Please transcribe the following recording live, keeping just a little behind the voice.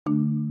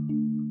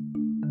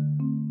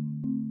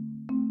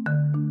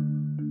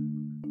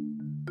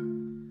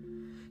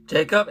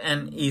Jacob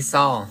and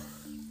Esau.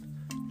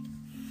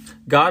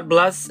 God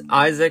blessed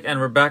Isaac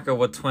and Rebekah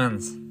with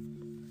twins.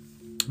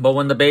 But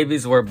when the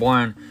babies were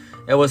born,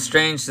 it was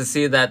strange to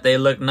see that they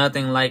looked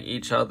nothing like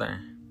each other.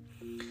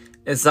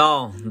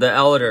 Esau, the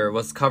elder,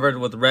 was covered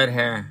with red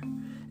hair,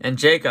 and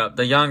Jacob,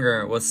 the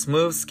younger, was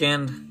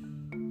smooth-skinned.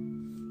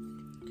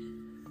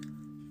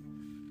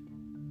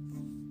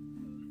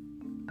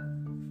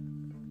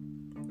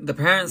 The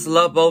parents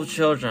loved both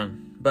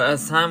children, but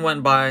as time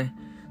went by,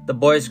 the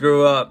boys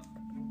grew up.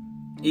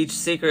 Each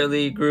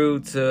secretly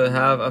grew to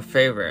have a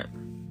favorite.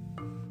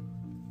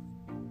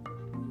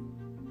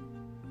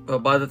 But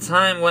by the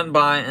time went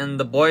by and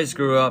the boys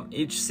grew up,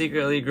 each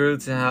secretly grew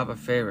to have a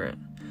favorite.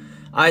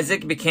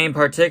 Isaac became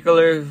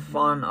particularly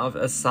fond of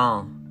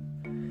Esau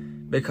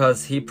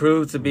because he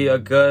proved to be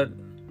good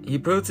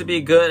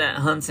at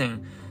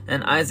hunting,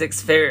 and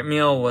Isaac's favorite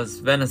meal was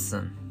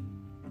venison.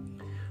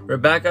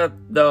 Rebekah,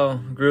 though,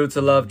 grew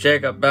to love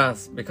Jacob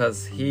best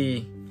because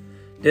he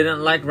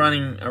didn't like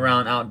running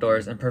around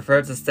outdoors and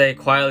preferred to stay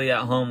quietly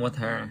at home with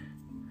her.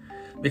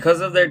 Because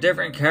of their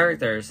different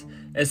characters,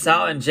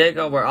 Esau and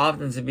Jacob were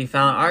often to be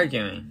found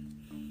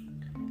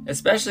arguing,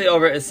 especially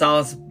over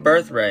Esau's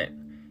birthright.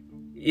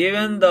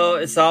 Even though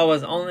Esau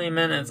was only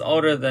minutes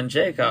older than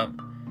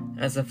Jacob,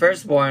 as the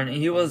firstborn,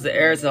 he was the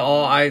heir to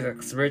all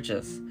Isaac's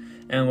riches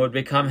and would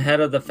become head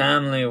of the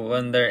family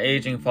when their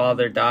aging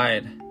father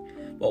died.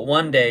 But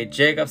one day,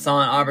 Jacob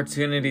saw an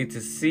opportunity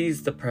to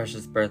seize the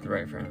precious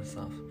birthright for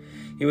himself.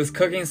 He was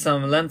cooking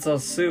some lentil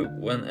soup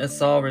when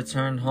Esau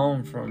returned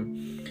home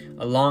from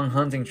a long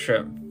hunting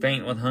trip,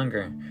 faint with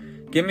hunger.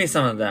 "Give me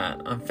some of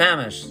that. I'm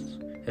famished,"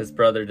 his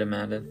brother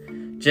demanded.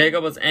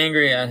 Jacob was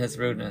angry at his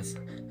rudeness.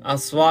 "I'll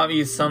swap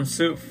you some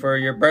soup for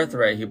your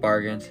birthright," he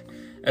bargained.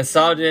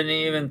 Esau didn't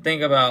even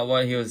think about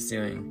what he was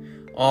doing.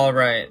 All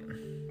right.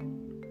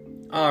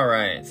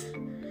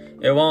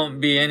 It won't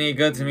be any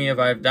good to me if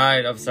I've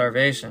died of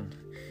starvation,"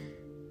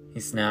 he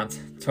snapped,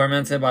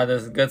 tormented by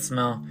this good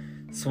smell.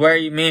 "Swear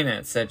you mean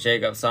it," said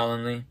Jacob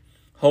solemnly,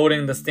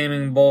 holding the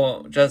steaming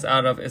bowl just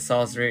out of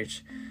Esau's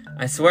reach.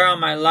 "I swear on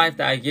my life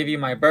that I give you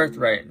my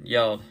birthright,"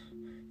 yelled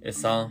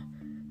Esau.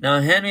 "Now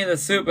hand me the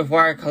soup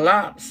before I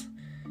collapse."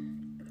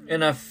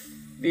 In a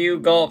few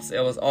gulps,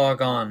 it was all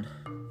gone.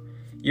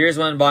 Years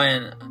went by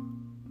and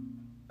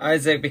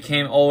Isaac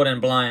became old and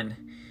blind.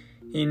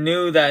 He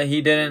knew that he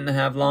didn't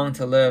have long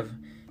to live,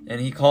 and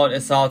he called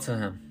Esau to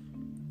him.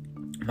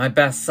 "My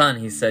best son,"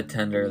 he said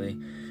tenderly,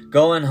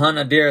 "go and hunt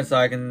a deer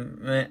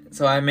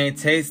so I may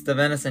taste the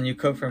venison you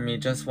cook for me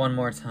just one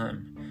more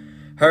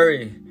time.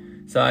 Hurry,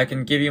 so I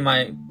can give you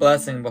my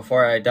blessing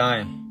before I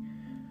die."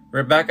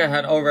 Rebekah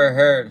had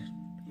overheard.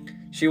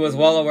 She was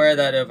well aware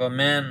that if a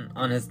man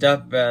on his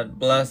deathbed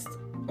blessed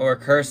or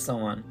cursed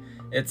someone,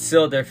 it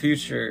sealed their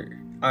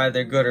future,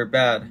 either good or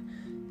bad.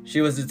 She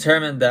was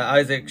determined that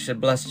Isaac should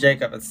bless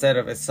Jacob instead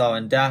of Esau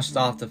and dashed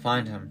off to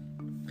find him.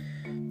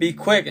 "Be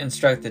quick,"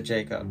 instructed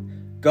Jacob.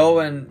 "Go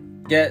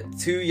and get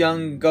 2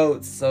 young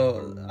goats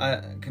so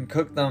I can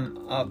cook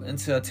them up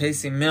into a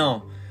tasty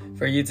meal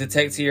for you to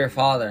take to your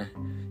father.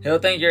 He'll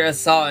think you're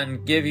Esau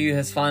and give you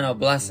his final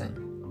blessing."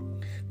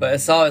 "But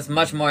Esau is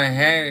much more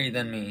hairy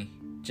than me,"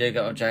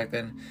 Jacob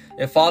objected.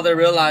 "If father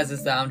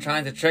realizes that I'm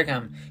trying to trick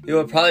him, he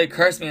will probably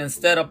curse me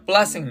instead of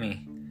blessing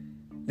me."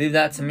 "Leave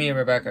that to me,"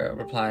 Rebekah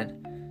replied.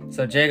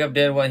 So Jacob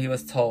did what he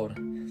was told.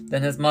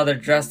 Then his mother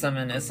dressed him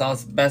in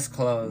Esau's best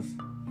clothes,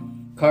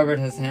 covered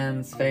his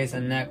hands, face,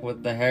 and neck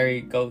with the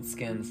hairy goat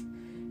skins,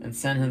 and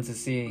sent him to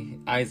see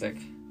Isaac.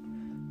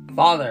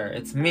 "Father,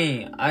 it's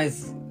me,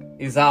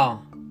 Esau,"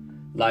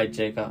 lied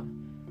Jacob.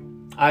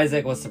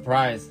 Isaac was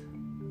surprised.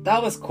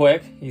 "That was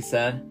quick," he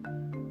said.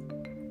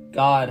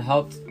 "God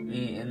helped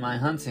me in my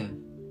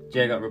hunting,"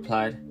 Jacob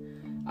replied.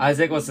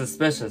 Isaac was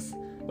suspicious,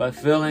 but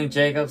feeling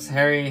Jacob's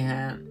hairy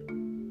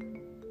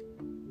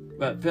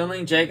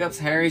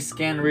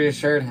skin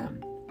reassured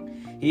him.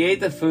 He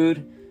ate the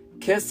food,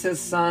 kissed his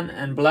son,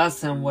 and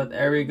blessed him with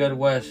every good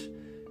wish.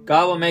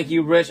 "God will make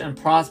you rich and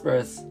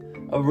prosperous,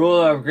 a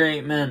ruler of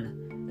great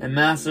men, and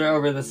master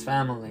over this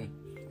family.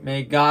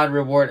 May God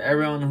reward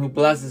everyone who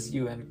blesses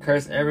you and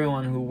curse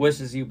everyone who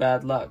wishes you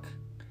bad luck."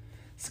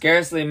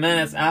 Scarcely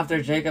minutes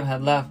after Jacob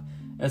had left,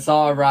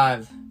 Esau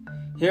arrived.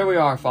 "Here we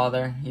are,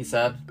 father," he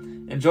said.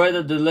 "Enjoy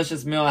the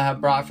delicious meal I have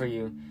brought for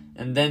you,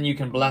 and then you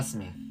can bless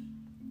me."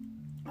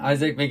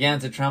 Isaac began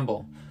to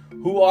tremble.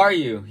 "Who are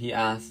you?" he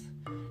asked.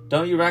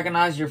 "Don't you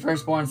recognize your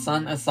firstborn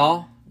son?"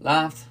 Esau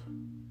laughed.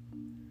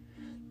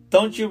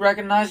 "Don't you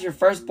recognize your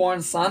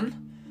firstborn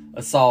son?"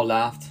 Esau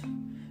laughed.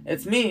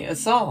 "It's me,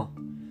 Esau."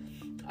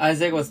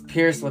 Isaac was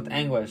pierced with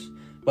anguish.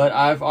 "But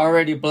I've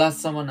already blessed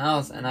someone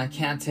else, and I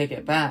can't take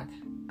it back."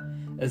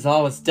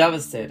 Esau was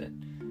devastated.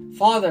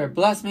 "Father,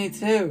 bless me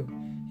too,"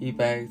 he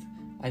begged.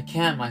 "I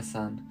can't, my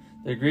son,"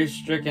 the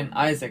grief-stricken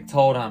Isaac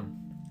told him.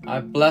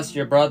 "I've blessed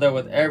your brother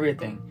with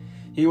everything.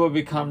 He will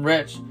become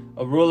rich,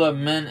 a ruler of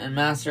men and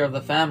master of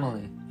the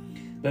family.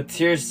 The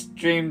tears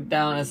streamed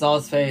down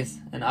Esau's face,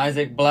 and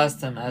Isaac blessed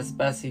him as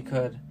best he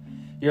could.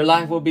 Your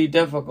life will be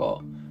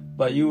difficult,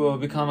 but you will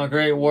become a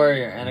great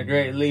warrior and a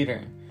great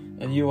leader,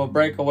 and you will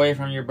break away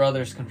from your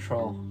brother's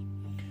control.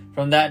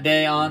 From that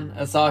day on,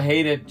 Esau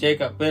hated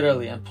Jacob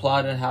bitterly and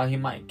plotted how he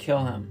might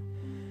kill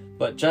him.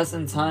 But just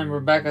in time,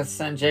 Rebekah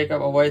sent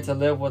Jacob away to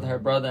live with her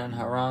brother in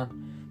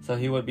Haran, so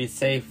he would be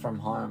safe from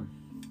harm.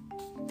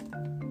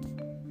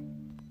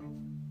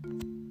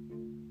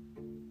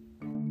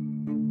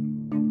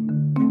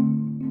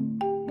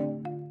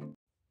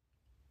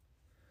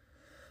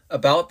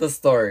 About the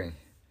story.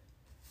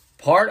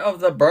 Part of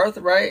the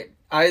birthright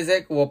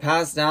Isaac will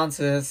pass down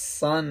to his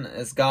son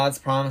is God's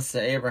promise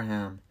to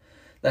Abraham,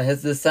 that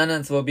his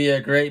descendants will be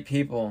a great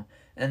people,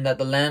 and that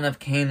the land of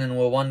Canaan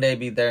will one day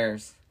be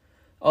theirs.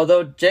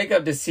 Although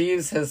Jacob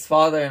deceives his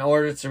father in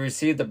order to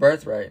receive the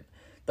birthright,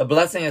 the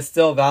blessing is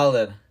still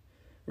valid.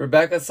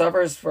 Rebekah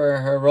suffers for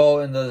her role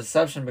in the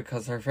deception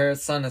because her favorite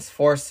son is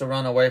forced to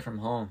run away from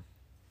home.